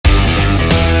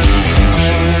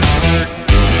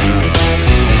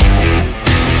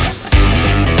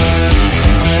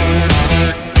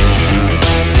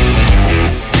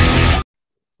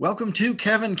Welcome to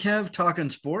Kev and Kev Talkin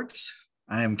Sports.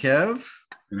 I am Kev.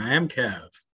 And I am Kev.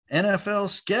 NFL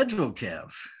schedule,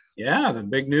 Kev. Yeah, the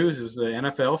big news is the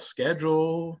NFL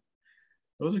schedule.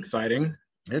 It was exciting.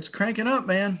 It's cranking up,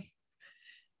 man.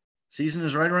 Season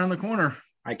is right around the corner.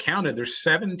 I counted. There's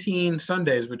 17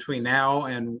 Sundays between now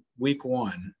and week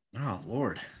 1. Oh,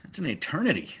 Lord. It's an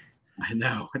eternity. I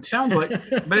know. It sounds like,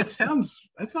 but it's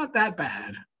not that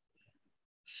bad.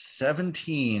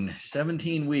 17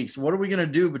 weeks. What are we going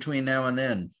to do between now and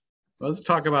then? Let's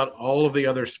talk about all of the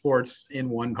other sports in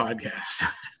one podcast.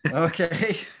 Okay.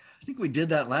 I think we did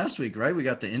that last week, right? We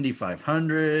got the Indy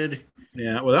 500.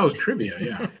 Yeah, well, that was trivia,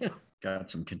 yeah. Got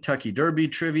some Kentucky Derby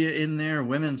trivia in there,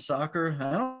 women's soccer.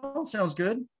 I don't know, sounds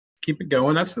good. Keep it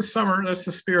going. That's the summer. That's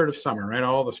the spirit of summer, right?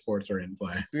 All the sports are in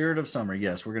play. Spirit of summer,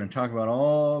 yes. We're going to talk about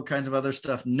all kinds of other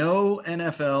stuff. No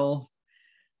NFL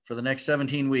for the next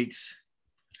 17 weeks.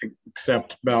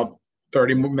 Except about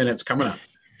 30 minutes coming up.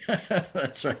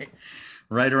 That's right.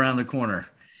 Right around the corner.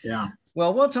 Yeah.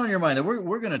 Well, what's on your mind?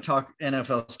 We're going to talk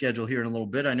NFL schedule here in a little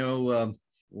bit. I know a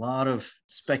lot of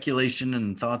speculation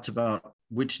and thoughts about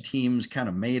which teams kind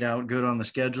of made out good on the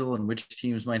schedule and which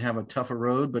teams might have a tougher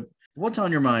road. But what's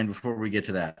on your mind before we get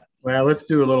to that? Well, let's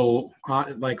do a little,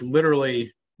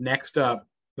 literally next up,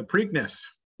 the Preakness.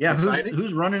 Yeah,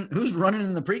 who's running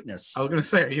in the Preakness? I was going to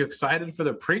say, are you excited for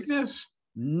the Preakness?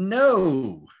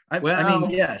 No. I mean,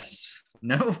 yes.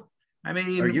 No. I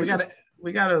mean,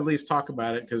 we got to at least talk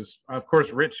about it because, of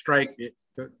course, Rich Strike,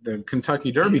 the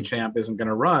Kentucky Derby champ, isn't going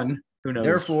to run. Who knows?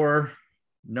 Therefore,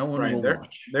 no one will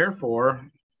watch. Therefore,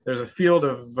 there's a field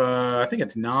of, I think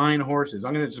it's 9 horses.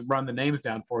 I'm going to just run the names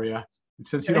down for you. And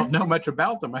since you don't know much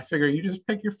about them, I figure you just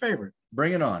pick your favorite.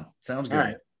 Bring it on. Sounds good. All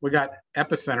right. We got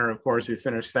Epicenter, of course, who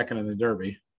finished second in the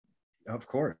Derby. Of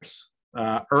course.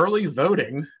 Early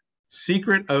voting,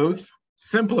 Secret Oath,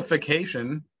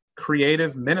 Simplification,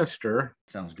 Creative Minister.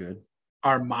 Sounds good.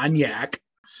 Armagnac,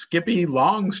 Skippy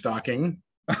Longstocking.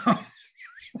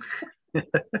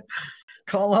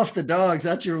 Call off the dogs.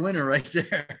 That's your winner right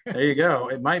there. There you go.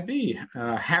 It might be.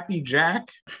 Happy Jack.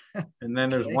 And then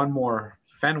there's one more.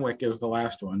 Fenwick is the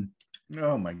last one.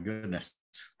 Oh, my goodness.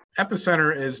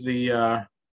 Epicenter is the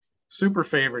super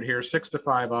favorite here,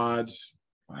 6-5 odds.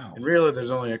 Wow. And really,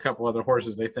 there's only a couple other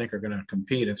horses they think are going to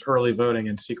compete. It's Early Voting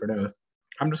and Secret Oath.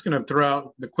 I'm just going to throw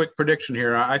out the quick prediction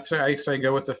here. I say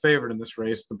go with the favorite in this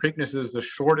race. The Preakness is the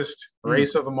shortest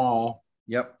race of them all.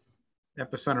 Yep.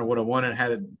 Epicenter would have won it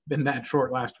had it been that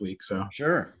short last week. So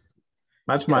sure.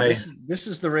 That's This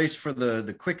is the race for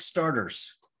the quick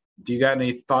starters. Do you got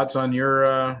any thoughts on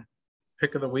your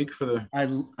pick of the week for the?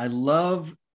 I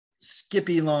love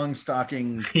Skippy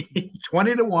Longstocking.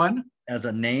 20-1 as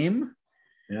a name.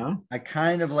 Yeah. I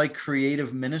kind of like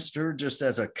Creative Minister just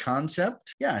as a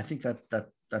concept. Yeah, I think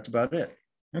that's about it.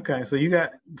 Okay, so you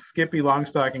got Skippy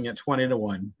Longstocking at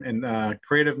 20-1 and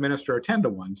Creative Minister at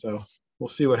 10-1. So we'll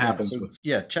see what happens.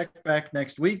 Check back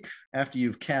next week after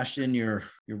you've cashed in your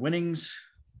winnings.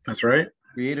 That's right.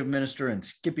 Creative Minister and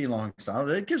Skippy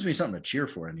Longstocking. It gives me something to cheer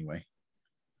for anyway.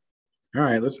 All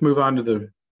right, let's move on to the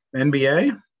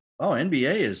NBA. Oh,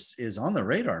 NBA is on the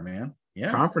radar, man.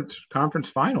 Yeah. Conference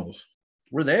finals.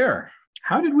 We're there.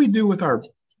 How did we do with our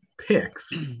picks?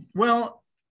 Well,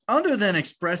 other than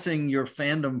expressing your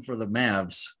fandom for the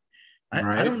Mavs,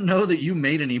 I don't know that you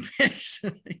made any picks.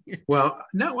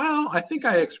 I think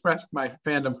I expressed my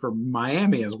fandom for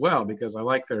Miami as well because I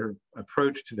like their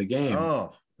approach to the game.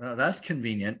 Oh, well, that's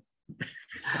convenient.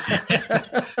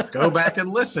 Go back and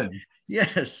listen.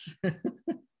 Yes.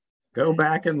 Go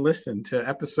back and listen to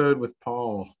episode with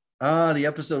Paul. The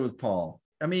episode with Paul.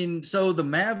 I mean, so the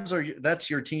Mavs that's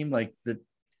your team, like the.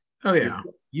 Oh yeah.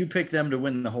 You picked them to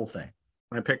win the whole thing.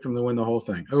 I picked them to win the whole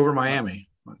thing over Miami.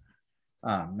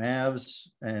 Mavs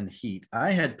and Heat. I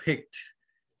had picked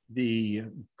the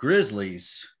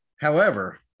Grizzlies.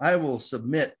 However, I will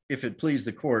submit, if it please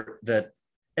the court, that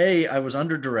I was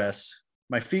under duress.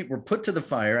 My feet were put to the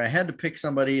fire. I had to pick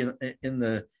somebody in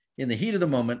the heat of the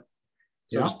moment,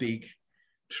 so to speak.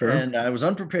 Sure. And I was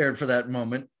unprepared for that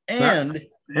moment. And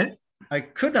I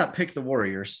could not pick the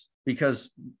Warriors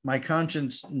because my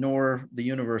conscience nor the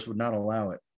universe would not allow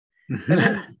it. And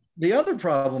then the other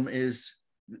problem is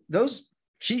those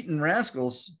cheating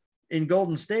rascals in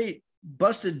Golden State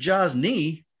busted Ja's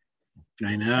knee.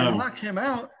 I know. And knocked him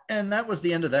out, and that was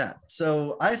the end of that.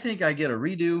 So I think I get a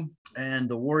redo, and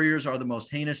the Warriors are the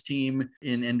most heinous team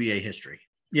in NBA history.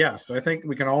 Yes, I think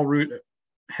we can all root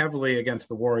heavily against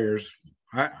the Warriors.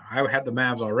 I had the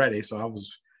Mavs already, so I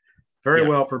was very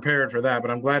well prepared for that, but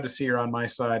I'm glad to see you're on my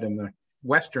side in the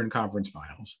Western Conference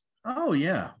Finals. Oh,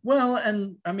 yeah. Well,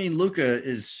 and I mean, Luka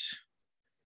is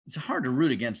it's hard to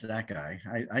root against that guy,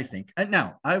 I think. And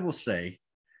now, I will say,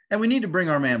 and we need to bring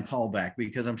our man Paul back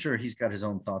because I'm sure he's got his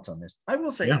own thoughts on this. I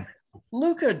will say, Yeah.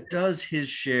 Luka does his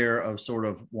share of sort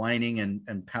of whining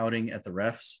and pouting at the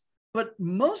refs, but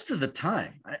most of the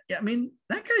time, I mean,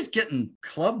 that guy's getting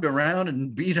clubbed around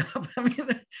and beat up. I mean,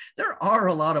 there are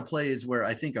a lot of plays where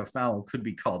I think a foul could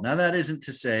be called. Now, that isn't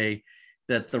to say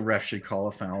that the ref should call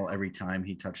a foul every time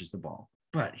he touches the ball,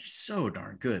 but he's so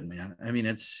darn good, man. I mean,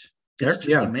 it's just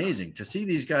amazing to see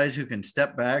these guys who can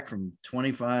step back from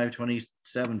 25,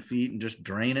 27 feet and just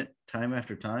drain it time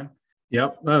after time.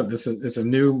 Yep. No, it's a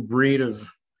new breed of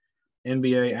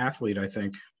NBA athlete, I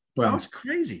think. Well, it's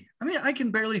crazy. I mean, I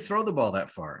can barely throw the ball that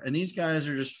far, and these guys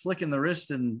are just flicking the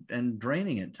wrist and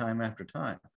draining it time after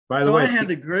time. By the way, I had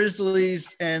the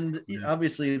Grizzlies, and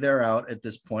obviously they're out at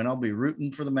this point. I'll be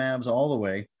rooting for the Mavs all the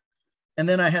way. And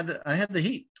then I had the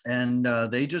Heat, and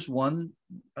they just won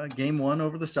game one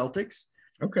over the Celtics.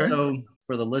 Okay. So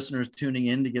for the listeners tuning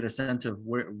in to get a sense of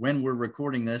when we're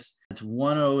recording this, it's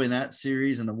 1-0 in that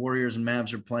series, and the Warriors and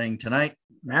Mavs are playing tonight.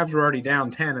 Mavs are already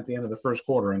down 10 at the end of the first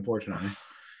quarter, unfortunately.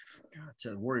 God,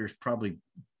 so the Warriors probably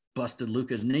busted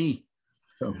Luka's knee.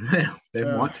 Oh, man, they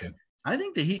want to. I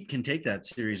think the Heat can take that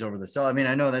series over the Celtics. I mean,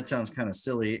 I know that sounds kind of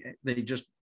silly. They just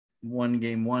won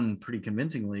game one pretty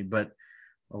convincingly, but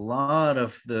a lot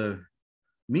of the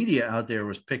media out there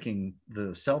was picking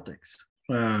the Celtics,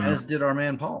 as did our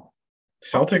man Paul.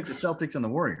 Celtics, the Celtics and the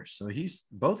Warriors. So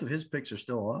both of his picks are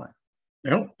still alive.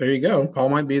 Well, there you go. Paul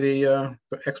might be the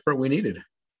expert we needed.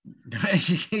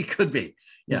 He could be.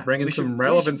 Yeah, he's bringing some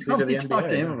relevancy to the NBA. Talk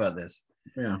to him about this.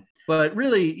 Yeah, but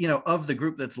really, of the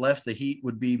group that's left, the Heat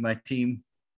would be my team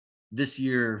this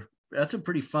year. That's a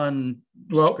pretty fun,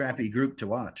 scrappy group to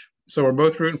watch. So we're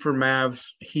both rooting for Mavs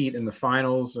Heat in the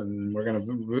finals, and we're going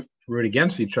to root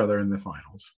against each other in the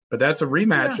finals. But that's a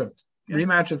rematch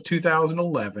of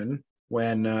 2011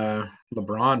 when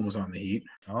LeBron was on the Heat.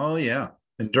 Oh yeah,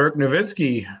 and Dirk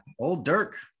Nowitzki, old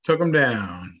Dirk, took him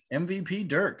down. MVP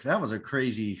Dirk. That was a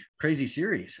crazy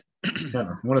series. Yeah,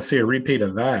 I want to see a repeat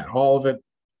of that. All of it,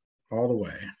 all the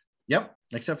way. Yep,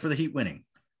 except for the Heat winning.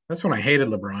 That's when I hated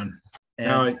LeBron.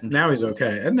 Now he's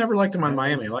okay. I never liked him on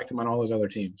Miami. I liked him on all his other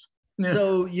teams. Yeah.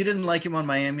 So you didn't like him on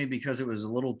Miami because it was a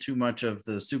little too much of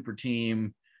the super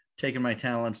team taking my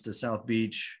talents to South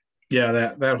Beach.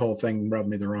 Yeah, that whole thing rubbed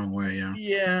me the wrong way.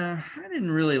 Yeah, I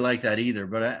didn't really like that either.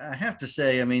 But I have to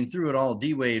say, I mean, through it all,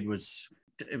 D-Wade was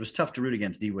tough to root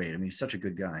against D-Wade. I mean, he's such a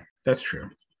good guy. That's true.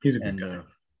 He's a good guy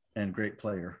and great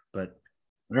player. But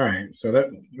all right, so that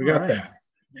we got that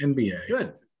NBA.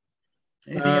 Good.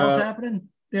 Anything else happening?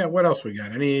 Yeah, what else we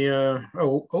got? Any a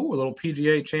little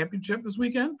PGA championship this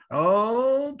weekend?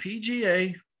 Oh,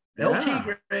 PGA. El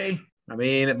Tigre. I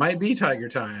mean, it might be Tiger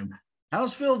time.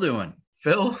 How's Phil doing?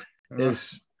 Phil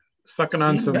is sucking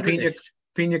on some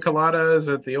pina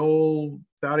coladas at the old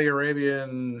Saudi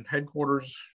Arabian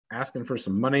headquarters, asking for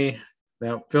some money.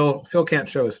 Now, Phil can't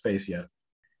show his face yet.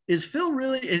 Is Phil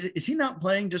really, is he not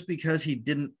playing just because he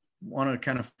didn't want to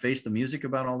kind of face the music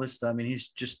about all this stuff? I mean, he's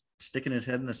just sticking his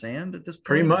head in the sand at this point.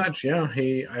 Pretty much, yeah.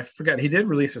 I forgot he did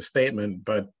release a statement,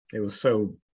 but it was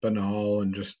so banal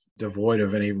and just devoid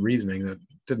of any reasoning that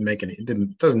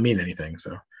doesn't mean anything.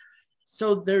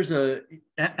 So there's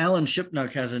Alan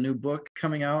Shipnuck has a new book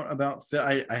coming out about Phil.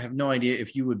 I have no idea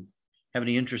if you would have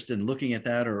any interest in looking at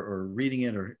that or reading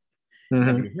it, or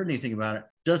have you heard anything about it?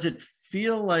 Does it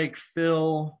feel like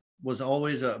Phil was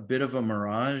always a bit of a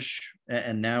mirage,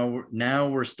 and now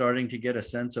we're starting to get a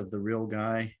sense of the real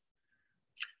guy?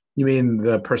 You mean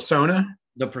the persona?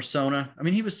 The persona. I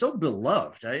mean, he was so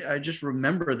beloved. I just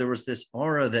remember there was this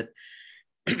aura that,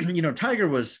 Tiger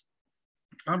was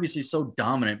obviously so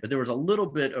dominant, but there was a little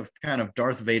bit of kind of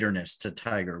Darth Vader-ness to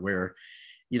Tiger where,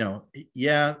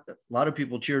 a lot of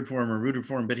people cheered for him or rooted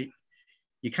for him, but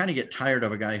you kind of get tired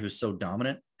of a guy who's so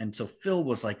dominant. And so Phil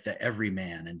was like the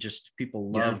everyman, and just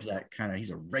people loved that kind of,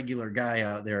 he's a regular guy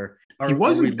out there. He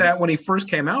wasn't that when he first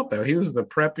came out, though. He was the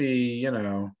preppy,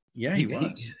 Yeah, he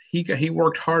was. He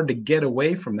worked hard to get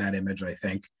away from that image, I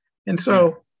think. And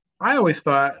so I always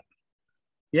thought,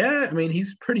 I mean,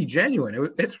 he's pretty genuine.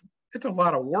 It's a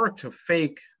lot of work to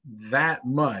fake that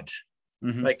much.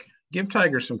 Mm-hmm. Like, give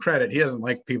Tiger some credit. He doesn't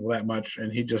like people that much,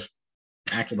 and he just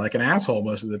acted like an asshole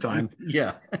most of the time.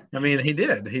 Yeah. I mean, he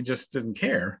did. He just didn't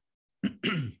care.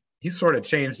 He sort of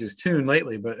changed his tune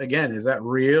lately, but again, is that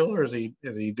real, or is he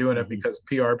doing it because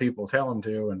PR people tell him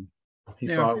to, and he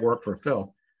saw it work for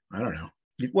Phil? I don't know.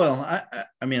 Well,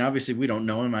 I mean, obviously we don't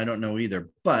know him. I don't know either,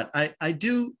 but I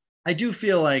do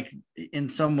feel like in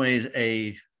some ways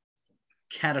a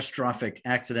catastrophic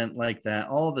accident like that,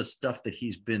 all the stuff that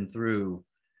he's been through,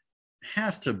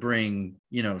 has to bring,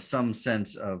 some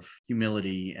sense of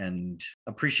humility and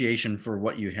appreciation for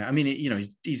what you have. I mean,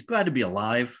 he's glad to be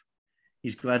alive.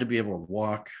 He's glad to be able to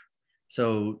walk.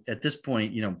 So at this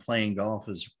point, playing golf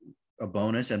is a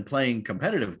bonus, and playing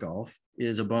competitive golf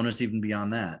is a bonus even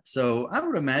beyond that. So I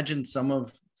would imagine some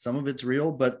of it's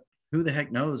real, but who the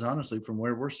heck knows, honestly, from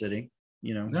where we're sitting,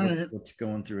 what's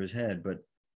going through his head. But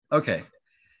okay.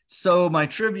 So my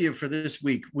trivia for this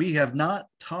week, we have not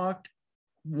talked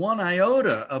one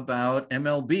iota about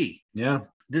MLB. Yeah.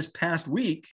 This past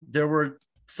week, there were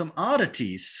some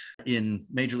oddities in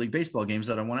Major League Baseball games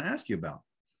that I want to ask you about.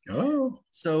 Oh.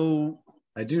 So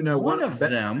I do know one of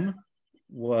them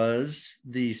was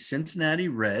the Cincinnati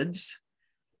Reds,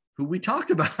 who we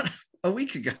talked about a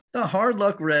week ago. The hard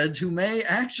luck Reds, who may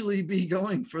actually be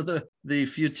going for the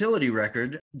futility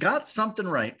record, got something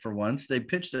right for once. They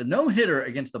pitched a no-hitter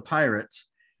against the Pirates.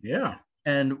 Yeah.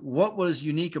 And what was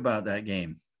unique about that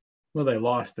game? Well, they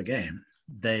lost the game.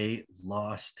 They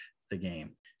lost the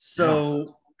game.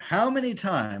 So how many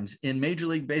times in Major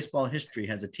League Baseball history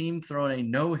has a team thrown a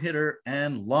no-hitter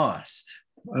and lost?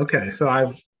 Okay, so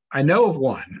I know of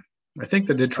one. I think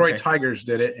the Detroit Tigers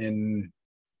did it in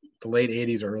the late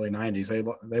 80s, early 90s.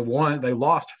 They won. They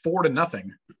lost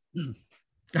 4-0.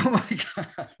 Oh my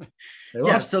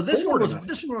God! So this one was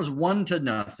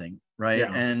 1-0, right?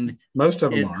 Yeah. And most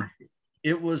of them are.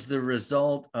 It was the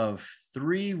result of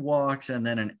 3 walks and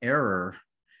then an error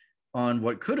on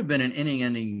what could have been an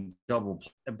inning-ending double,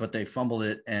 but they fumbled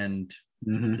it, and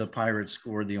the Pirates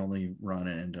scored the only run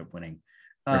and ended up winning.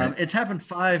 Right. It's happened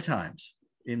 5 times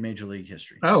in Major League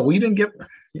history. Oh, we didn't get.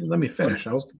 Let me finish.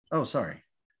 Sorry.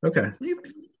 Okay.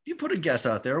 You put a guess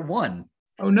out there. 1.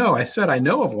 Oh no, I said I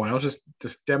know of one. I was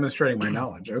just demonstrating my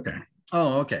knowledge. Okay.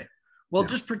 Oh, okay. Well,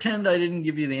 just pretend I didn't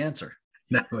give you the answer.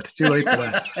 No, it's too late for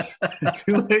that.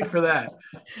 Too late for that.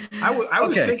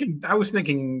 I was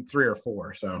thinking 3 or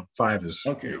 4. So 5 is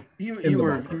okay. You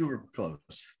were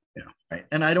close. Yeah. Right.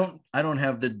 And I don't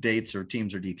have the dates or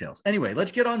teams or details. Anyway,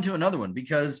 let's get on to another one,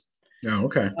 because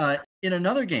in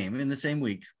another game in the same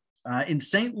week, in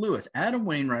St. Louis, Adam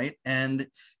Wainwright and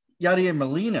Yadier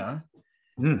Molina,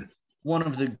 one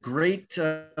of the great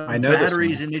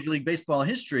batteries in Major League Baseball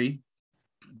history,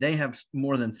 they have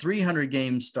more than 300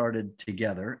 games started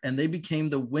together, and they became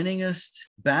the winningest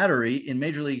battery in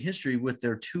Major League history with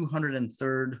their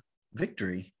 203rd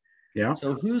victory. Yeah.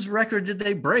 So whose record did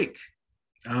they break?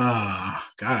 Gosh,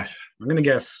 I'm going to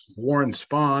guess Warren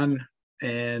Spahn,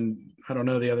 and I don't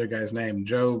know the other guy's name,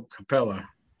 Joe Capella.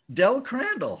 Del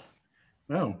Crandall.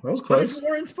 Oh, that was close. But it's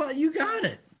Warren Spahn. You got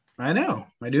it. I know.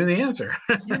 I knew the answer.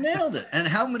 You nailed it. And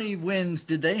how many wins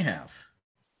did they have?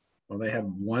 Well, they had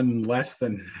one less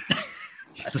than.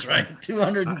 That's right.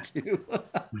 202.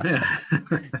 Yeah.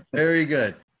 Very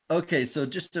good. Okay. So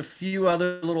just a few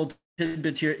other little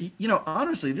tidbits here.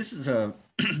 Honestly, this is a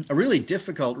really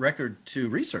difficult record to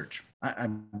research. I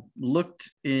looked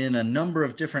in a number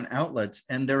of different outlets,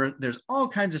 and there's all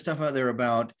kinds of stuff out there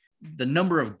about the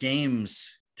number of games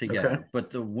together,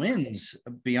 but the wins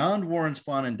beyond Warren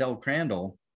Spahn and Del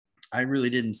Crandall, I really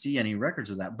didn't see any records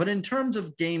of that. But in terms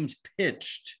of games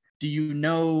pitched, do you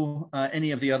know any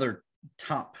of the other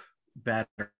top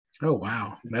batters? Oh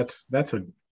wow,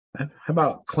 how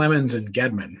about Clemens and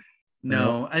Gedman?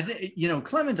 No, I think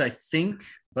Clemens. I think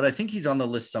he's on the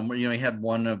list somewhere. He had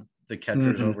one of the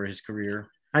catchers over his career.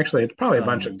 Actually, it's probably a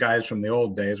bunch of guys from the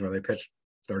old days where they pitched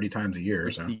 30 times a year.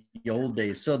 It's the old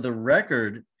days. So the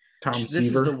record. This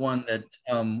is the one that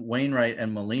Wainwright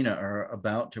and Molina are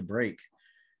about to break,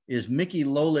 is Mickey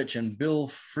Lolich and Bill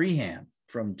Freehan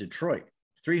from Detroit,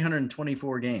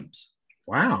 324 games.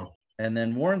 Wow. And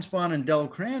then Warren Spahn and Del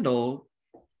Crandall,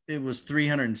 it was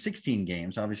 316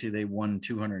 games. Obviously, they won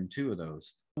 202 of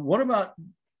those. What about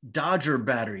Dodger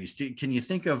batteries? Can you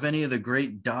think of any of the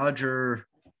great Dodger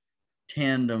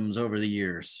tandems over the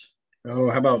years?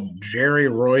 Oh, how about Jerry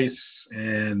Royce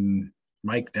and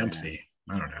Mike Dempsey?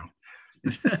 I don't know.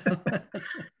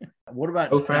 What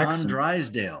about Don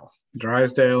Drysdale?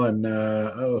 Drysdale and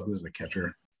who's the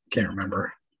catcher? Can't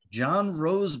remember. John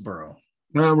Roseboro.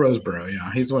 No, Roseboro,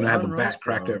 yeah. He's the one that had the bat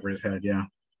cracked over his head, yeah.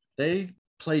 They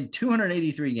played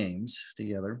 283 games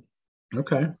together.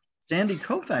 Okay. Sandy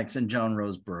Koufax and John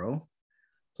Roseboro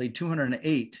played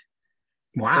 208.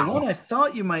 Wow. The one I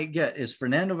thought you might get is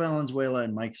Fernando Valenzuela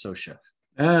and Mike Scioscia.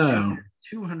 Oh.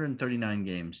 239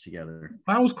 games together.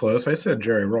 I was close. I said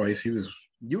Jerry Royce.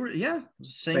 You were,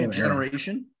 same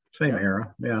generation. Same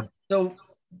era, yeah. So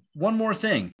one more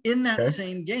thing. In that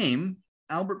same game,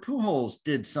 Albert Pujols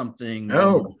did something.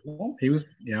 Oh, he was,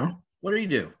 What did he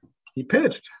do? He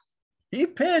pitched. He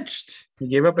pitched. He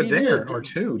gave up a dinger or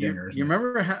 2 dingers. You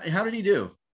remember how did he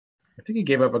do? I think he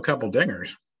gave up a couple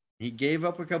dingers. He gave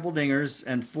up a couple dingers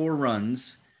and 4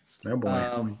 runs. Oh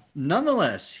boy.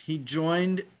 Nonetheless, he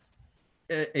joined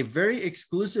a very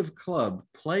exclusive club,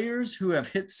 players who have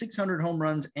hit 600 home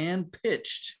runs and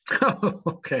pitched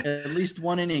Okay. at least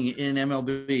 1 inning in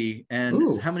MLB. And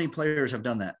Ooh. how many players have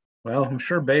done that? Well, I'm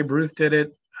sure Babe Ruth did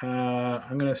it.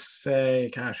 I'm going to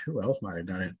say, gosh, who else might have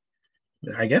done it?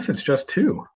 I guess it's just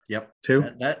 2. Yep. 2.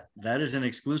 That is an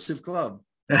exclusive club.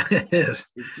 It is.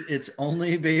 It's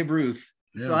only Babe Ruth.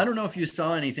 Yeah. So I don't know if you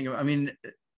saw anything. I mean,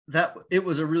 that it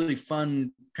was a really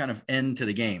fun kind of end to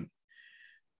the game.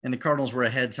 And the Cardinals were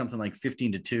ahead something like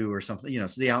 15-2 or something,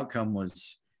 so the outcome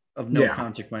was of no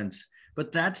consequence.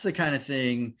 But that's the kind of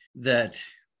thing that,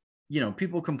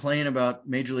 people complain about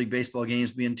Major League Baseball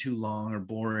games being too long or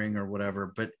boring or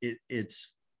whatever, but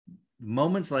it's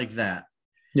moments like that.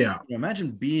 Yeah.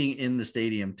 Imagine being in the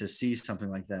stadium to see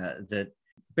something like that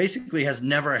basically has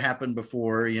never happened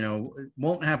before,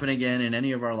 won't happen again in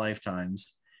any of our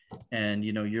lifetimes. And,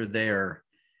 you're there.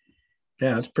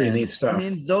 Yeah, that's pretty neat stuff. I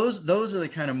mean, those are the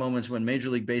kind of moments when Major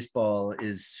League Baseball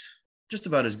is just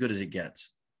about as good as it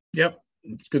gets. Yep.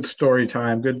 It's good story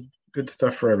time. Good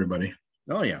stuff for everybody.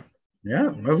 Oh, yeah.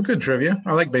 Yeah, that was good trivia.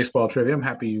 I like baseball trivia. I'm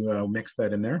happy you mixed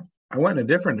that in there. I went in a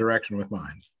different direction with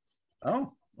mine.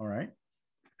 Oh, all right.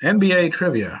 NBA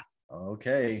trivia.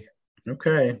 Okay.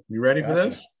 You ready for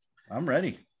this? I'm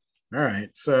ready. All right.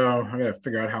 So I'm going to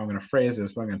figure out how I'm going to phrase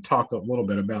this, but I'm going to talk a little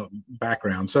bit about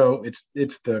background. So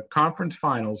it's the conference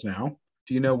finals now.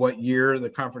 Do you know what year the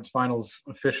conference finals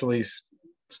officially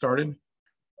started?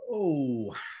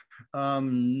 Oh,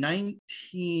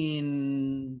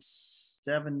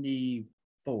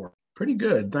 1974. Pretty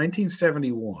good.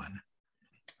 1971.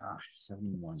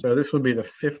 71. So this would be the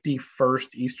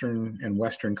 51st Eastern and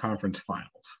Western Conference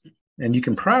Finals. And you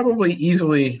can probably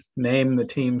easily name the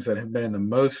teams that have been in the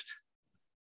most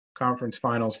conference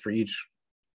finals for each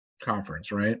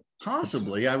conference, right?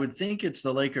 Possibly. I would think it's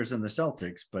the Lakers and the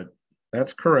Celtics, but.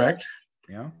 That's correct.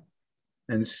 Yeah.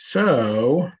 And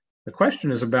so the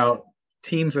question is about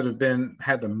teams that have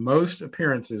had the most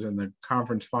appearances in the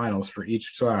conference finals for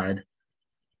each side.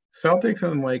 Celtics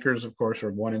and Lakers, of course,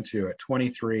 are 1 and 2 at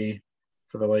 23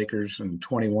 for the Lakers and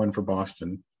 21 for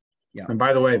Boston. Yeah. And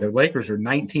by the way, the Lakers are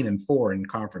 19 and 4 in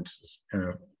conferences,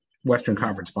 Western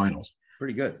Conference Finals.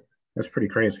 Pretty good. That's pretty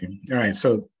crazy. All right.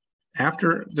 So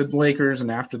after the Lakers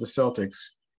and after the Celtics,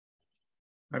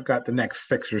 I've got the next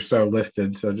 6 or so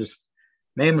listed. So just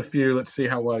name a few. Let's see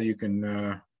how well you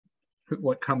can,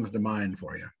 what comes to mind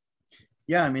for you.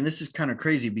 Yeah. I mean, this is kind of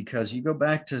crazy because you go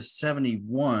back to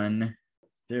 71,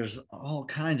 there's all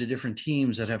kinds of different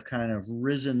teams that have kind of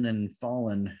risen and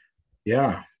fallen.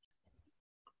 Yeah.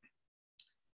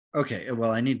 Okay,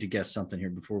 well, I need to guess something here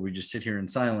before we just sit here in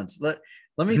silence. Let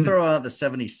me throw out the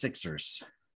 76ers.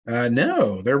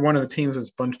 No, they're one of the teams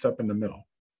that's bunched up in the middle.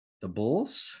 The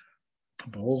Bulls? The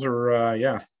Bulls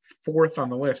are, 4th on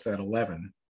the list at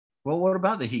 11. Well, what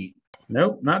about the Heat?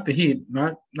 Nope, not the Heat.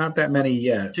 Not that many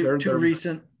yet. Too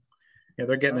recent. Yeah,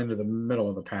 they're getting into the middle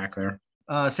of the pack there.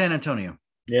 San Antonio.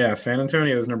 Yeah, San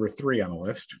Antonio is number 3 on the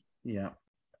list. Yeah.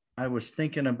 I was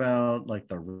thinking about like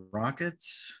the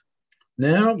Rockets.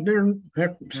 No, they're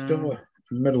still a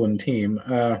middling team.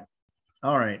 All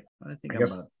right. I think I'm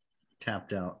about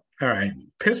tapped out. All right.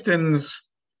 Pistons,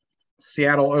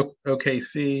 Seattle,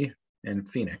 OKC, and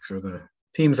Phoenix are the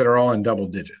teams that are all in double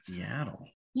digits. Seattle,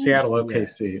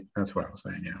 OKC. That's what I was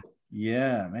saying, yeah.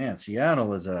 Yeah, man. Seattle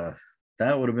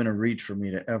that would have been a reach for me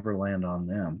to ever land on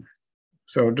them.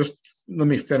 So just let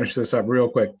me finish this up real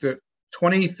quick.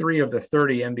 23 of the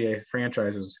 30 NBA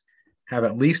franchises have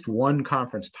at least one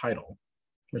conference title,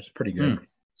 which is pretty good.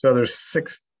 So there's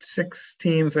six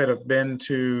teams that have been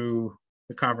to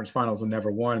the conference finals and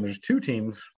never won. And there's 2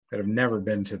 teams that have never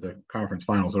been to the conference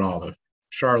finals at all. The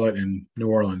Charlotte and New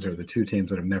Orleans are the 2 teams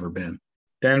that have never been.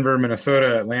 Denver,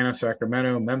 Minnesota, Atlanta,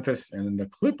 Sacramento, Memphis, and the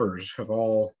Clippers have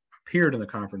all appeared in the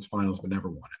conference finals but never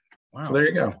won it. Wow. So there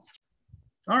you go.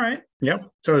 All right. Yep.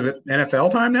 So is it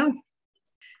NFL time now?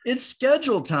 It's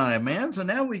schedule time, man. So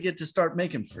now we get to start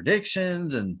making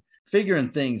predictions and figuring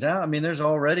things out. I mean, there's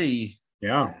already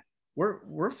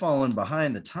we're falling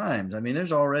behind the times. I mean,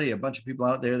 there's already a bunch of people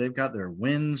out there. They've got their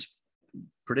wins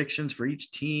predictions for each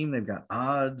team. They've got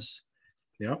odds.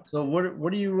 Yeah. So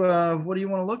what do you want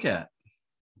to look at?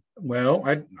 Well,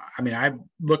 I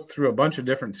looked through a bunch of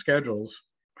different schedules.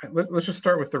 Let's just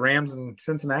start with the Rams and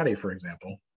Cincinnati, for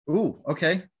example. Ooh,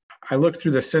 okay. I looked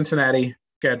through the Cincinnati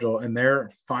schedule and their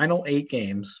final 8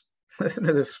 games. Listen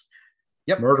to this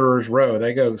murderer's row.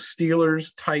 They go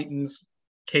Steelers, Titans,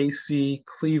 KC,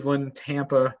 Cleveland,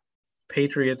 Tampa,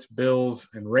 Patriots, Bills,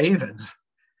 and Ravens.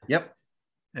 Yep.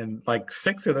 and like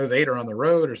 6 of those 8 are on the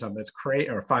road or something. It's crazy.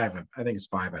 Or 5. I think it's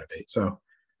 5 out of 8. So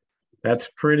that's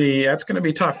going to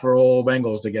be tough for old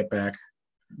Bengals to get back.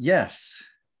 Yes.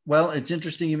 Well, it's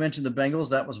interesting you mentioned the Bengals.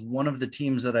 That was one of the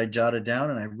teams that I jotted down,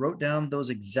 and I wrote down those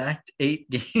exact 8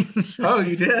 games. Oh,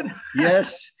 you did?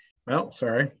 Yes. Well,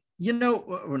 sorry.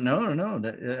 No.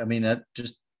 I mean, that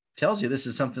just tells you this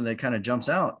is something that kind of jumps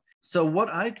out. So what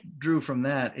I drew from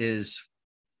that is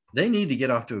they need to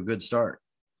get off to a good start.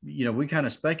 We kind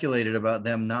of speculated about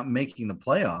them not making the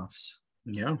playoffs.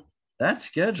 Yeah. That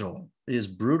schedule is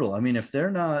brutal. I mean, if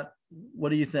they're not, what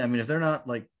do you think? I mean, if they're not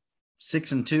like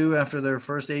 6-2 after their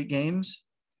first 8 games,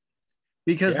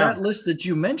 because that list that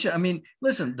you mentioned, I mean,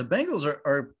 listen, the Bengals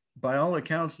are by all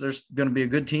accounts, there's going to be a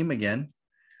good team again.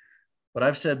 But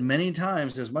I've said many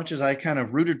times, as much as I kind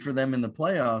of rooted for them in the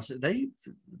playoffs,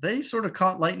 they sort of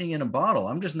caught lightning in a bottle.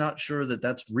 I'm just not sure that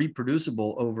that's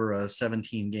reproducible over a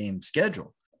 17-game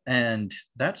schedule. And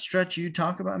that stretch you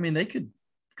talk about, I mean, they could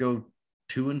go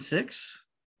 2-6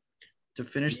 to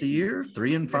finish the year,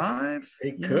 3-5.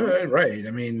 They could, right?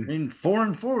 I mean,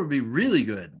 4-4 would be really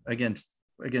good against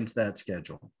that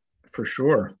schedule. For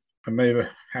sure. I may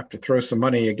have to throw some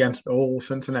money against old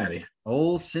Cincinnati.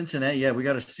 Old Cincinnati. Yeah, we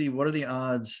got to see what are the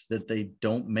odds that they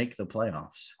don't make the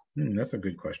playoffs. That's a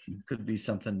good question. Could be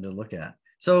something to look at.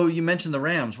 So you mentioned the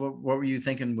Rams. What were you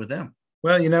thinking with them?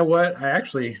 Well, you know what? I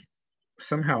actually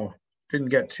somehow didn't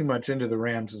get too much into the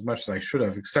Rams as much as I should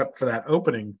have, except for that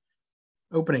opening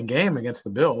game against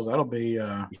the Bills. That'll be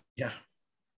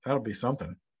that'll be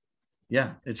something.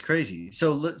 Yeah, it's crazy.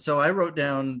 So I wrote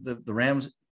down the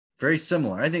Rams, very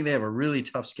similar. I think they have a really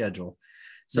tough schedule.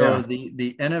 So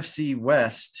the NFC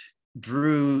West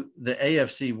drew the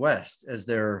AFC West as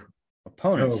their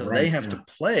opponent. They have to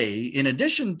play, in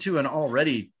addition to an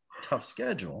already tough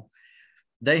schedule,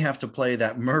 they have to play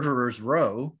that murderer's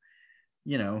row,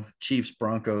 Chiefs,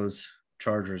 Broncos,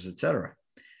 Chargers, etc.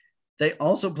 They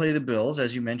also play the Bills,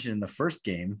 as you mentioned in the first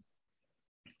game.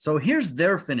 So here's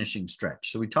their finishing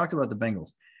stretch. So we talked about the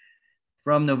Bengals.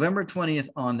 From November 20th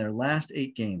on, their last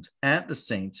 8 games: at the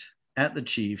Saints, at the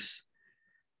Chiefs,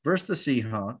 versus the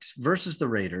Seahawks, versus the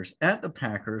Raiders, at the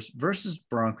Packers, versus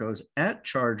Broncos, at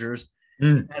Chargers,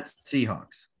 at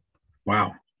Seahawks.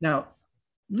 Wow. Now,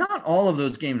 not all of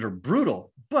those games are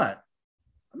brutal, but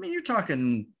I mean, you're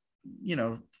talking,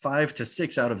 5 to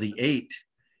 6 out of the 8.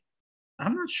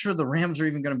 I'm not sure the Rams are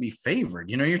even going to be favored.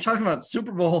 You're talking about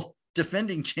Super Bowl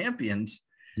defending champions.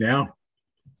 Yeah.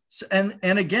 So,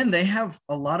 and again, they have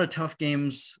a lot of tough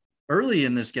games early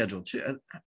in the schedule too.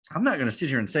 I'm not going to sit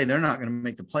here and say they're not going to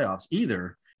make the playoffs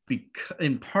either,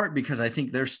 in part because I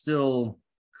think they're still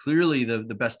clearly the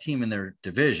best team in their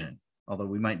division, although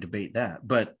we might debate that.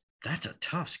 But that's a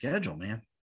tough schedule, man.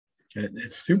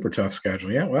 It's super tough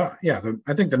schedule. Yeah, well,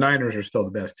 I think the Niners are still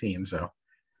the best team. So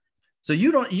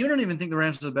you don't even think the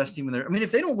Rams are the best team in there? I mean,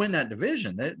 if they don't win that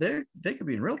division, they could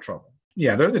be in real trouble.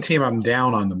 Yeah, they're the team I'm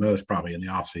down on the most probably in the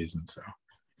offseason. So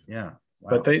yeah, wow.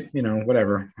 But they,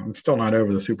 whatever. I'm still not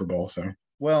over the Super Bowl. So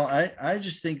well, I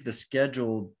just think the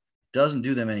schedule doesn't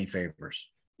do them any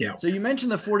favors. Yeah. So you mentioned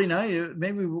the 49ers.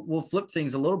 Maybe we'll flip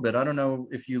things a little bit. I don't know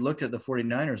if you looked at the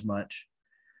 49ers much.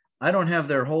 I don't have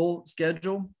their whole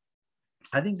schedule.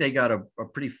 I think they got a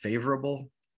pretty favorable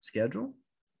schedule.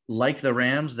 Like the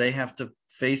Rams, they have to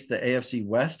face the AFC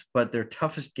West, but their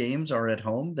toughest games are at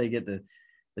home. They get the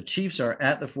Chiefs are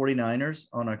at the 49ers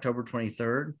on October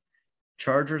 23rd.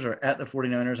 Chargers are at the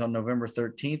 49ers on November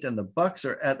 13th, and the Bucs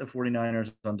are at the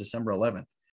 49ers on December 11th.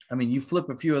 I mean, you flip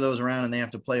a few of those around and they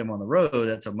have to play them on the road.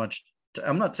 That's I'm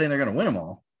not saying they're going to win them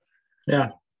all.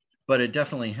 Yeah. But it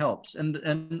definitely helps. And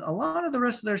a lot of the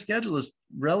rest of their schedule is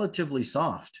relatively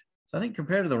soft. So I think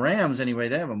compared to the Rams anyway,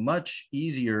 they have a much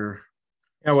easier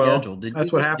schedule.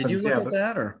 What happens. Did you look at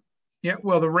that or? Yeah,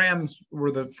 well, the Rams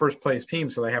were the first place team,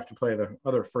 so they have to play the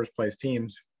other first place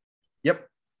teams. Yep,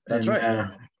 that's right.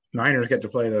 Niners get to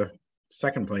play the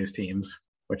second place teams,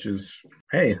 which is,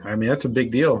 hey, I mean, that's a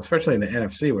big deal, especially in the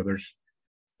NFC where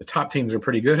the top teams are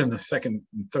pretty good and the second,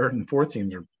 and third, and fourth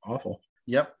teams are awful.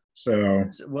 Yep. So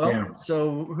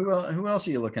who else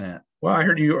are you looking at? Well, I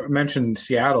heard you mention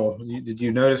Seattle. Did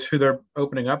you notice who they're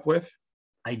opening up with?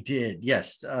 I did.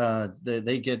 Yes.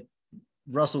 They get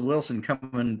Russell Wilson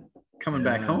coming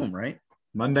back home, right?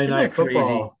 Monday Night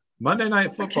Football. Monday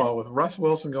Night Football with Russ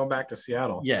Wilson going back to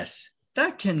Seattle. Yes.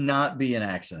 That cannot be an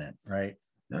accident, right?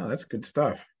 No, that's good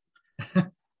stuff.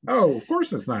 Oh, of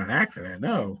course it's not an accident.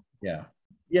 No. Yeah.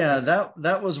 Yeah,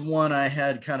 that was one I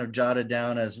had kind of jotted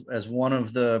down as one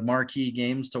of the marquee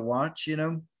games to watch,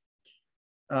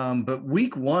 But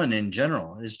week 1 in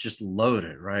general is just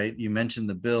loaded, right? You mentioned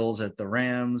the Bills at the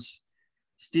Rams,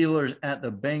 Steelers at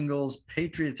the Bengals,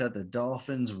 Patriots at the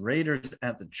Dolphins, Raiders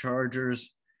at the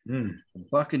Chargers,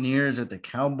 Buccaneers at the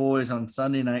Cowboys on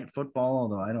Sunday Night Football,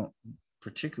 although I don't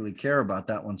particularly care about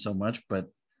that one so much, but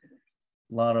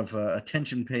a lot of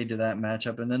attention paid to that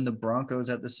matchup. And then the Broncos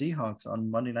at the Seahawks on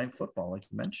Monday Night Football, like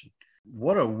you mentioned.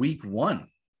 What a week one.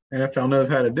 NFL knows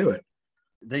how to do it.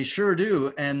 They sure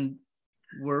do. And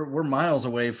we're miles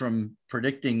away from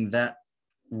predicting that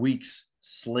week's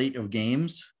slate of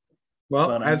games. Well,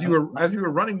 but as you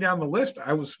were running down the list,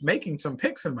 I was making some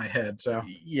picks in my head. So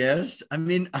yes, I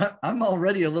mean, I'm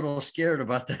already a little scared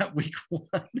about that week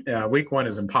one. Yeah, week one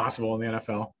is impossible in the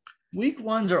NFL. Week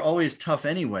ones are always tough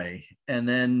anyway, and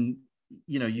then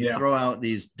you throw out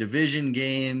these division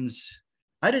games.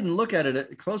 I didn't look at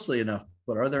it closely enough,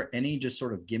 but are there any just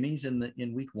sort of gimmies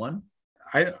in week one?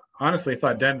 I honestly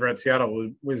thought Denver at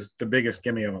Seattle was the biggest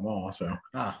gimme of them all. So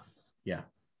yeah,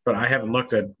 but I haven't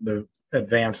looked at the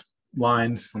advanced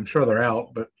lines. I'm sure they're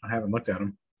out, but I haven't looked at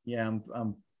them. Yeah,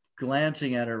 I'm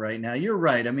glancing at it right now. You're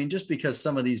right. I mean, just because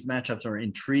some of these matchups are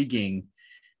intriguing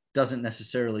doesn't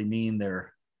necessarily mean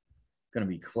they're going to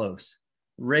be close.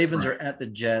 Ravens are at the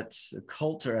Jets. The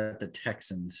Colts are at the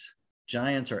Texans.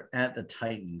 Giants are at the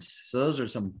Titans. So those are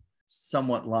some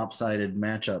somewhat lopsided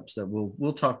matchups that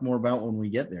we'll talk more about when we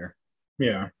get there.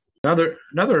 Yeah.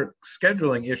 Another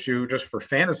scheduling issue just for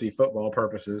fantasy football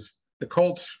purposes. The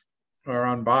Colts are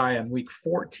on bye in week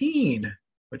 14,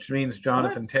 which means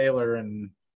Jonathan Taylor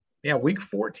and week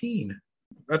 14.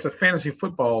 That's a fantasy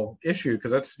football issue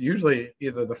because that's usually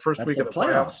either the first week of the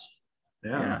playoffs.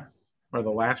 Yeah. Or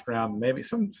the last round. Maybe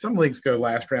some leagues go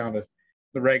last round of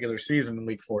the regular season in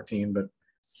week 14, but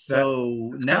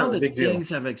so now that things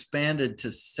have expanded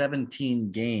to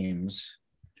 17 games,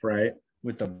 right?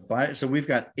 With the bye, so we've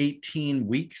got 18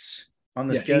 weeks on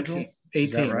the schedule.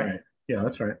 18, right? Yeah,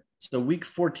 that's right. So week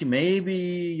 14, maybe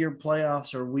your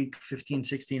playoffs are week 15,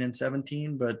 16, and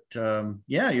 17. But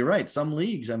you're right. Some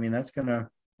leagues, I mean, that's gonna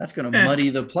muddy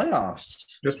the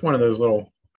playoffs. Just one of those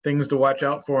little things to watch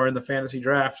out for in the fantasy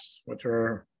drafts,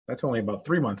 that's only about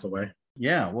 3 months away.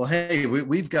 Yeah. Well, hey,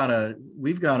 we've got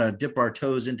to dip our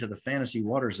toes into the fantasy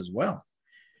waters as well.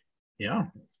 Yeah.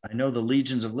 I know the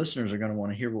legions of listeners are going to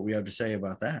want to hear what we have to say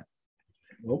about that.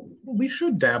 Well, we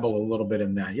should dabble a little bit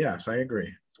in that. Yes, I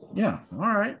agree. Yeah. All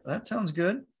right. That sounds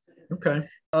good. Okay.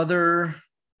 Other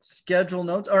schedule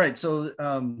notes. All right. So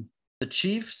the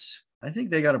Chiefs, I think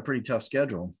they got a pretty tough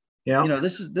schedule. Yeah.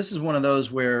 This is one of those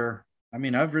where, I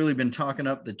mean, I've really been talking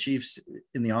up the Chiefs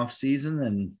in the off season,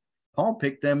 and Paul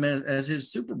picked them as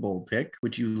his Super Bowl pick,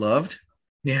 which you loved.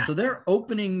 Yeah. So their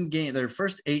opening game, their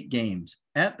first 8 games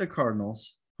at the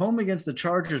Cardinals, home against the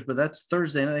Chargers, but that's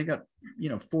Thursday. And they got,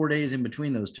 4 days in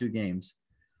between those 2 games.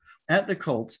 At the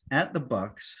Colts, at the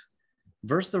Bucks,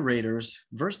 versus the Raiders,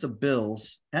 versus the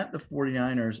Bills, at the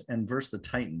 49ers, and versus the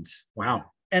Titans. Wow.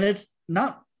 And it's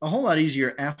not a whole lot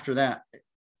easier after that.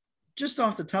 Just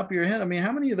off the top of your head, I mean,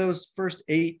 how many of those first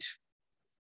 8,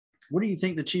 what do you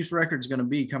think the Chiefs' record is going to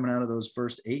be coming out of those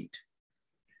first 8?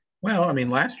 Well, I mean,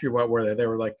 last year, what were they? They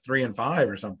were like 3-5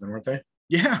 or something, weren't they?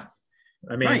 Yeah.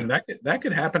 I mean, that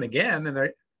could happen again,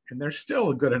 and they're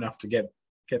still good enough to get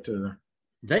to the.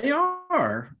 They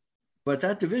are, but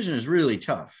that division is really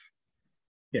tough.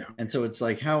 Yeah. And so it's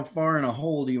like, how far in a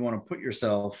hole do you want to put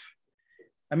yourself?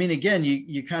 I mean, again,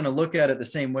 you kind of look at it the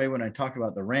same way when I talk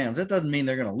about the Rams. That doesn't mean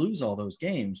they're going to lose all those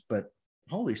games, but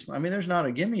I mean, there's not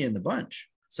a gimme in the bunch.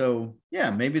 So yeah,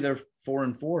 maybe they're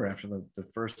 4-4 after the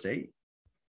first 8.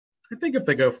 I think if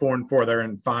they go 4-4, they're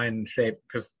in fine shape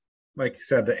because, like you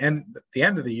said, the end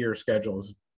of the year schedule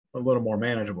is a little more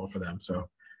manageable for them. So,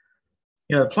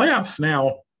 the playoffs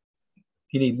now,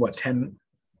 you need 10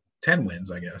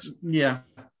 wins, I guess. Yeah.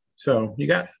 So you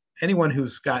got anyone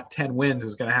who's got 10 wins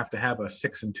is going to have a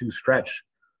 6-2 stretch,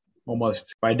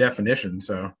 almost by definition.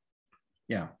 So,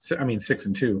 yeah, I mean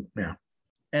 6-2. Yeah.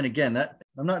 And again, that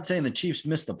I'm not saying the Chiefs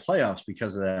missed the playoffs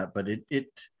because of that, but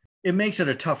it makes it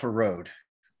a tougher road.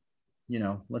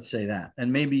 Let's say that.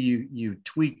 And maybe you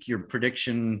tweak your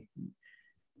prediction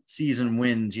season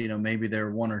wins, maybe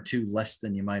they're 1 or 2 less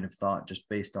than you might have thought just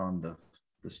based on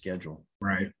the schedule.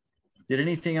 Right. Did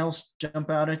anything else jump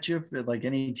out at you? Like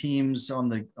any teams on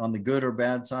the good or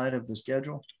bad side of the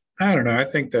schedule? I don't know. I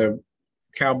think the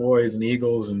Cowboys and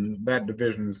Eagles and that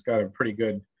division has got a pretty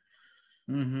good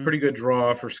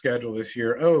draw for schedule this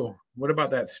year. Oh, what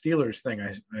about that Steelers thing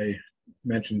I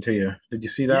mentioned to you? Did you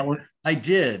see that one? I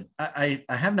did. I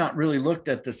have not really looked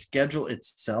at the schedule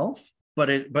itself, but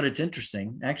it's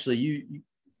interesting. Actually, you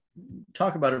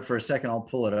talk about it for a second. I'll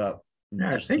pull it up. Yeah,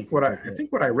 I think what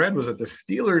I read was that the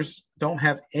Steelers don't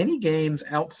have any games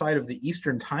outside of the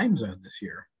Eastern time zone this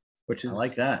year, which is I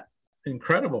like that.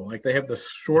 incredible. Like they have the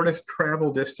shortest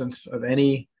travel distance of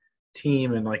any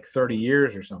team in like 30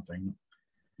 years or something.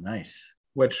 Nice.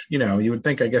 Which, you would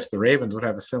think, I guess the Ravens would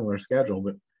have a similar schedule,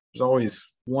 but there's always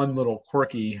one little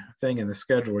quirky thing in the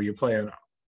schedule where you play an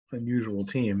unusual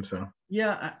team. So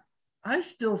yeah, I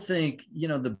still think,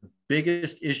 the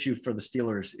biggest issue for the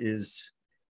Steelers is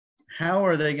how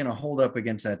are they going to hold up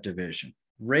against that division?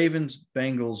 Ravens,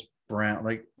 Bengals, Brown.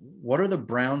 Like, what are the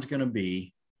Browns going to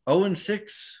be?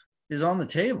 0-6 is on the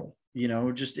table,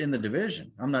 just in the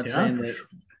division. I'm not saying that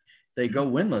they go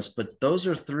winless, but those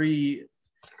are three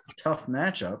tough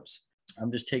matchups.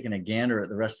 I'm just taking a gander at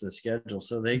the rest of the schedule.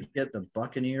 So they get the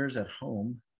Buccaneers at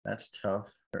home. That's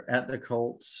tough. They're at the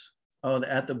Colts. Oh,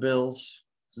 at the Bills.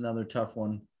 It's another tough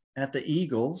one. At the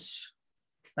Eagles.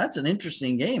 That's an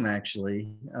interesting game, actually.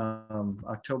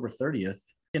 October 30th.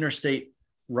 Interstate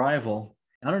rival.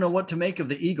 I don't know what to make of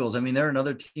the Eagles. I mean, they're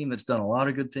another team that's done a lot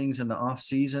of good things in the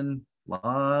offseason. A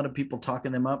lot of people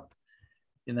talking them up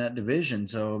in that division.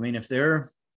 So, I mean, if they're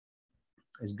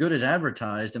as good as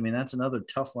advertised, I mean, that's another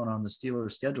tough one on the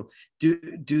Steelers schedule. Do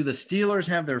the Steelers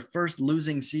have their first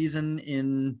losing season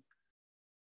in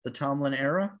the Tomlin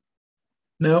era?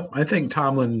 No, I think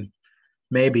Tomlin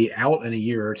may be out in a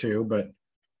year or two, but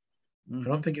I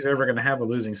don't think he's ever going to have a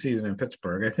losing season in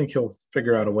Pittsburgh. I think he'll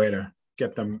figure out a way to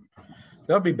get them.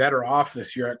 They'll be better off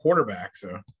this year at quarterback.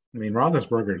 So, I mean,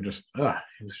 Roethlisberger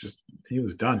he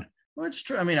was done. Well, it's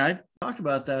true. I mean, I talked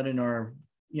about that in our,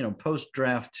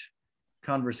 post-draft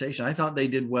conversation. I thought they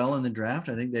did well in the draft.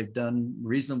 I think they've done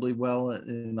reasonably well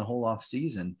in the whole off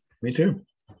season. Me too.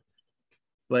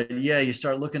 But yeah, you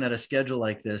start looking at a schedule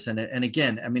like this, and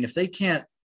again, I mean, if they can't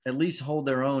at least hold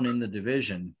their own in the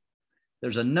division,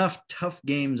 there's enough tough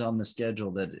games on the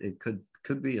schedule that it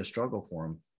could be a struggle for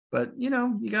them. But you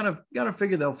gotta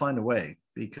figure they'll find a way,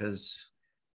 because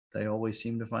they always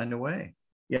seem to find a way.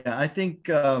 Yeah, I think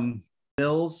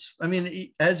Bills. I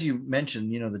mean, as you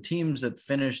mentioned, the teams that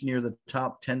finish near the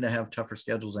top tend to have tougher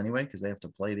schedules anyway, because they have to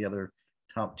play the other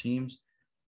top teams.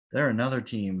 They're another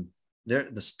team. They're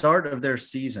the start of their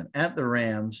season at the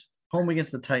Rams, home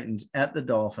against the Titans, at the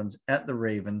Dolphins, at the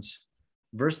Ravens,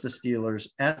 versus the Steelers,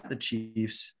 at the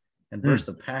Chiefs, and versus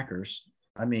the Packers.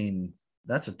 I mean,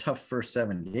 that's a tough first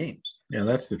 7 games. Yeah,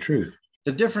 that's the truth.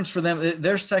 The difference for them,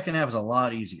 their second half is a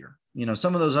lot easier.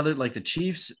 Some of those other, like the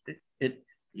Chiefs, it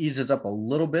eases up a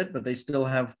little bit, but they still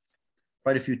have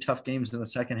quite a few tough games in the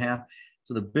second half.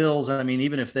 So the Bills, I mean,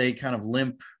 even if they kind of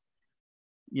limp,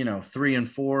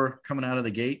 3-4 coming out of the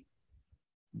gate,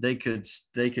 they could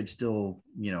still,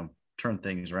 turn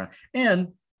things around.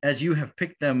 And as you have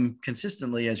picked them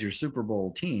consistently as your Super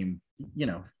Bowl team,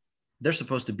 they're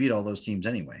supposed to beat all those teams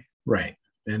anyway. Right.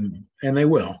 And they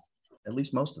will. At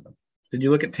least most of them. Did you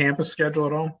look at Tampa's schedule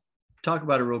at all? Talk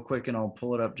about it real quick and I'll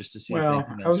pull it up just to see. Well,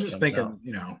 I was just thinking,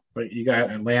 but you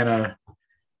got Atlanta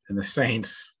and the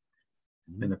Saints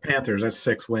and the Panthers. That's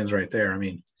 6 wins right there. I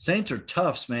mean, Saints are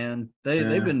toughs, man.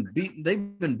 They've been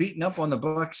beaten up on the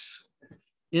Bucks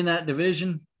in that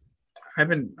division. I've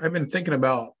been thinking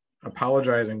about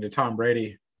apologizing to Tom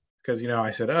Brady because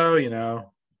I said,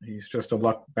 he's just a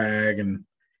luck bag, and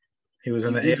he was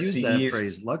in the AFC use that East.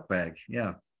 Phrase, luck bag.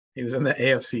 Yeah, he was in the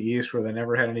AFC East where they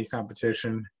never had any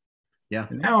competition. Yeah.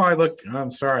 And now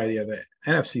I'm sorry, the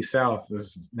NFC South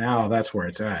that's where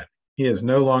it's at. He is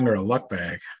no longer a luck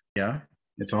bag. Yeah.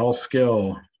 It's all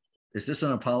skill. Is this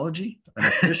an apology? An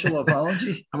official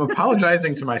apology? I'm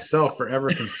apologizing to myself for ever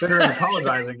considering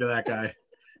apologizing to that guy.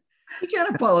 You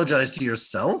can't apologize to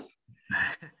yourself.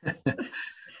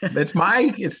 It's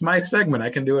my segment. I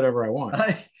can do whatever I want.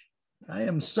 I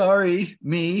am sorry,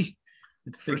 me,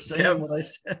 for saying what I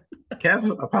said.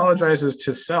 Kev apologizes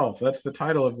to self. That's the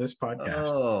title of this podcast.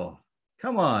 Oh,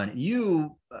 come on.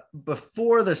 You,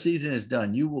 before the season is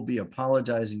done, you will be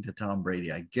apologizing to Tom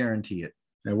Brady. I guarantee it.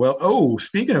 Well,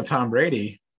 speaking of Tom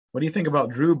Brady, what do you think about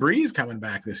Drew Brees coming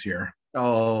back this year?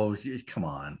 Oh, come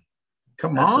on.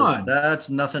 That's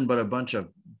nothing but a bunch of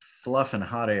fluff and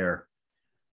hot air.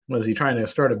 Was he trying to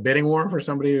start a bidding war for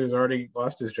somebody who's already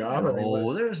lost his job?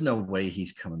 No, there's no way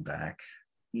he's coming back.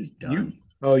 He's done.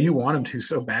 You want him to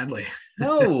so badly.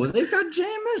 No, they've got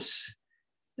Jameis.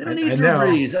 They don't need Drew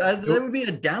Brees. That would be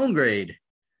a downgrade.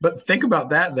 But think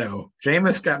about that, though.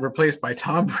 Jameis got replaced by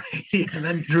Tom Brady and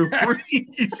then Drew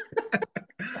Brees.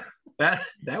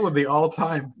 that would be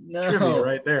all-time trivia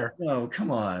right there. No, come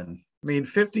on. I mean,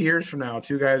 50 years from now,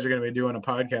 2 guys are going to be doing a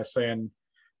podcast saying,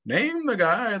 name the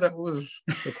guy that was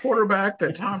the quarterback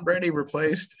that Tom Brady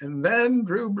replaced, and then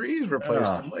Drew Brees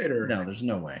replaced him later. No, there's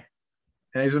no way.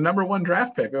 And he's a number 1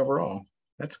 draft pick overall.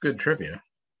 That's good trivia.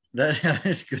 That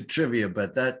is good trivia,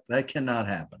 but that cannot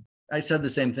happen. I said the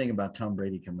same thing about Tom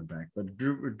Brady coming back, but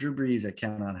Drew Brees, it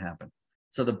cannot happen.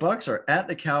 So the Bucs are at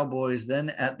the Cowboys, then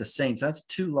at the Saints. That's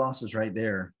 2 losses right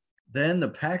there. Then the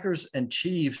Packers and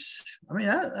Chiefs. I mean,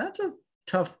 that's a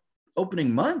tough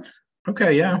opening month.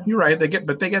 Okay, yeah, you're right. They get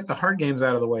the hard games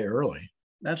out of the way early.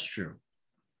 That's true.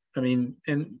 I mean,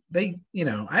 and they,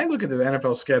 I look at the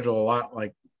NFL schedule a lot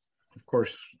like, of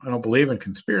course, I don't believe in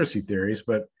conspiracy theories,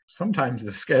 but sometimes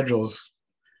the schedules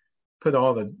put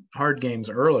all the hard games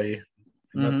early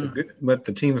and let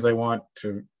the teams they want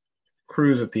to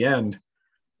cruise at the end.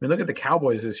 I mean, look at the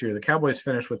Cowboys this year. The Cowboys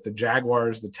finished with the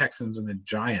Jaguars, the Texans, and the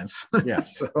Giants. Yeah.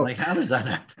 So, like, how does that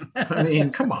happen? I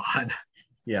mean, come on.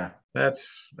 Yeah. That's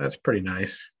pretty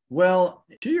nice. Well,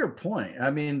 to your point, I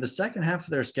mean, the second half of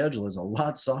their schedule is a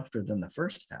lot softer than the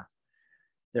first half.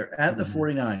 They're at the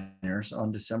 49ers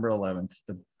on December 11th.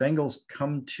 The Bengals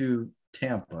come to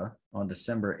Tampa on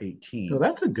December 18th. Well,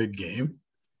 that's a good game.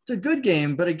 It's a good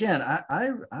game, but again, I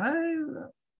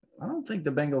don't think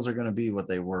the Bengals are going to be what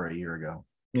they were a year ago.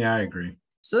 Yeah, I agree.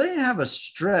 So they have a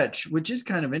stretch, which is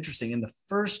kind of interesting. In the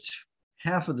first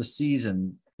half of the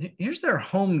season, here's their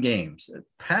home games: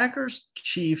 Packers,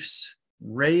 Chiefs,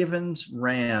 Ravens,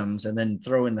 Rams, and then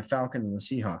throw in the Falcons and the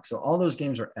Seahawks. So all those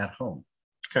games are at home.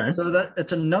 Okay. So that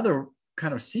it's another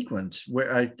kind of sequence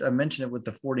where I mentioned it with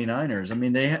the 49ers. I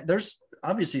mean, there's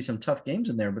obviously some tough games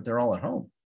in there, but they're all at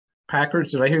home.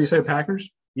 Packers. Did I hear you say Packers?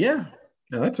 Yeah.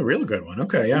 No, that's a real good one.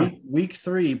 Okay. Yeah. Week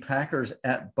 3, Packers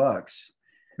at Bucs.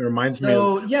 It reminds me.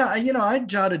 So yeah, I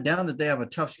jotted down that they have a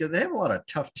tough schedule. They have a lot of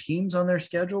tough teams on their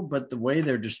schedule, but the way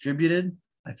they're distributed,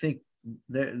 I think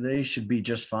they should be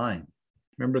just fine.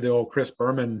 Remember the old Chris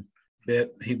Berman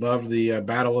bit? He loved the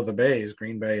Battle of the Bays,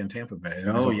 Green Bay and Tampa Bay.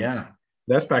 Oh yeah,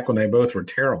 that's back when they both were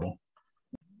terrible.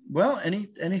 Well,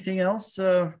 anything else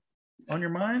on your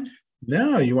mind?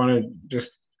 No, you want to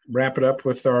just wrap it up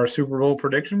with our Super Bowl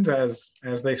predictions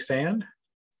as they stand?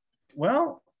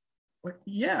 Well,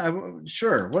 yeah,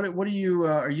 sure. What do you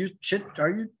are you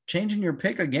changing your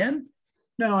pick again?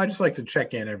 No, I just like to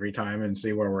check in every time and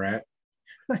see where we're at.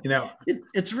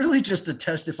 It's really just a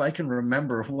test if I can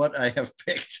remember what I have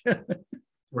picked.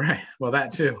 Right. Well,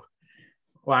 that too.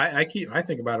 Well, I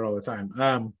think about it all the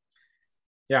time.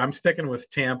 Yeah, I'm sticking with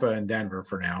Tampa and Denver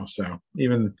for now. So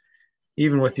even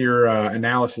with your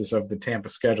analysis of the Tampa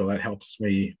schedule, that helps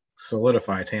me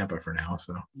solidify Tampa for now.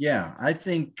 So yeah, I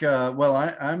think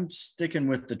I'm sticking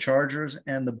with the Chargers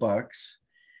and the Bucs.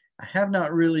 I have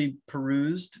not really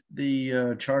perused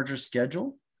the Chargers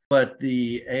schedule, but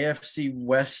the AFC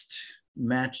West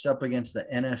matched up against the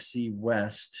NFC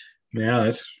West. Yeah,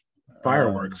 that's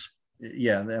fireworks.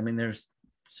 Yeah, I mean, there's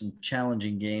some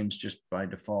challenging games just by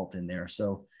default in there.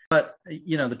 So, but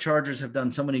the Chargers have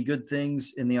done so many good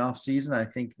things in the offseason. I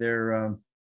think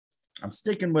I'm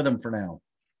sticking with them for now.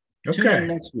 Okay.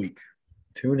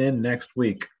 Tune in next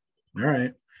week. All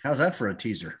right. How's that for a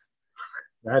teaser?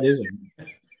 That isn't.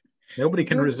 Nobody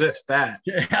can resist that.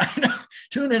 Yeah, I know.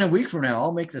 Tune in a week from now.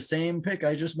 I'll make the same pick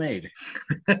I just made.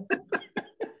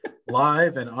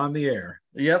 Live and on the air.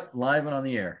 Yep, live and on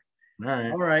the air.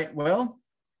 All right. Well,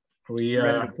 we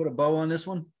ready to put a bow on this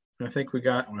one? I think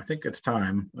it's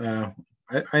time.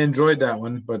 I enjoyed that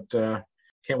one, but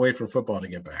can't wait for football to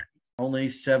get back. Only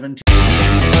 17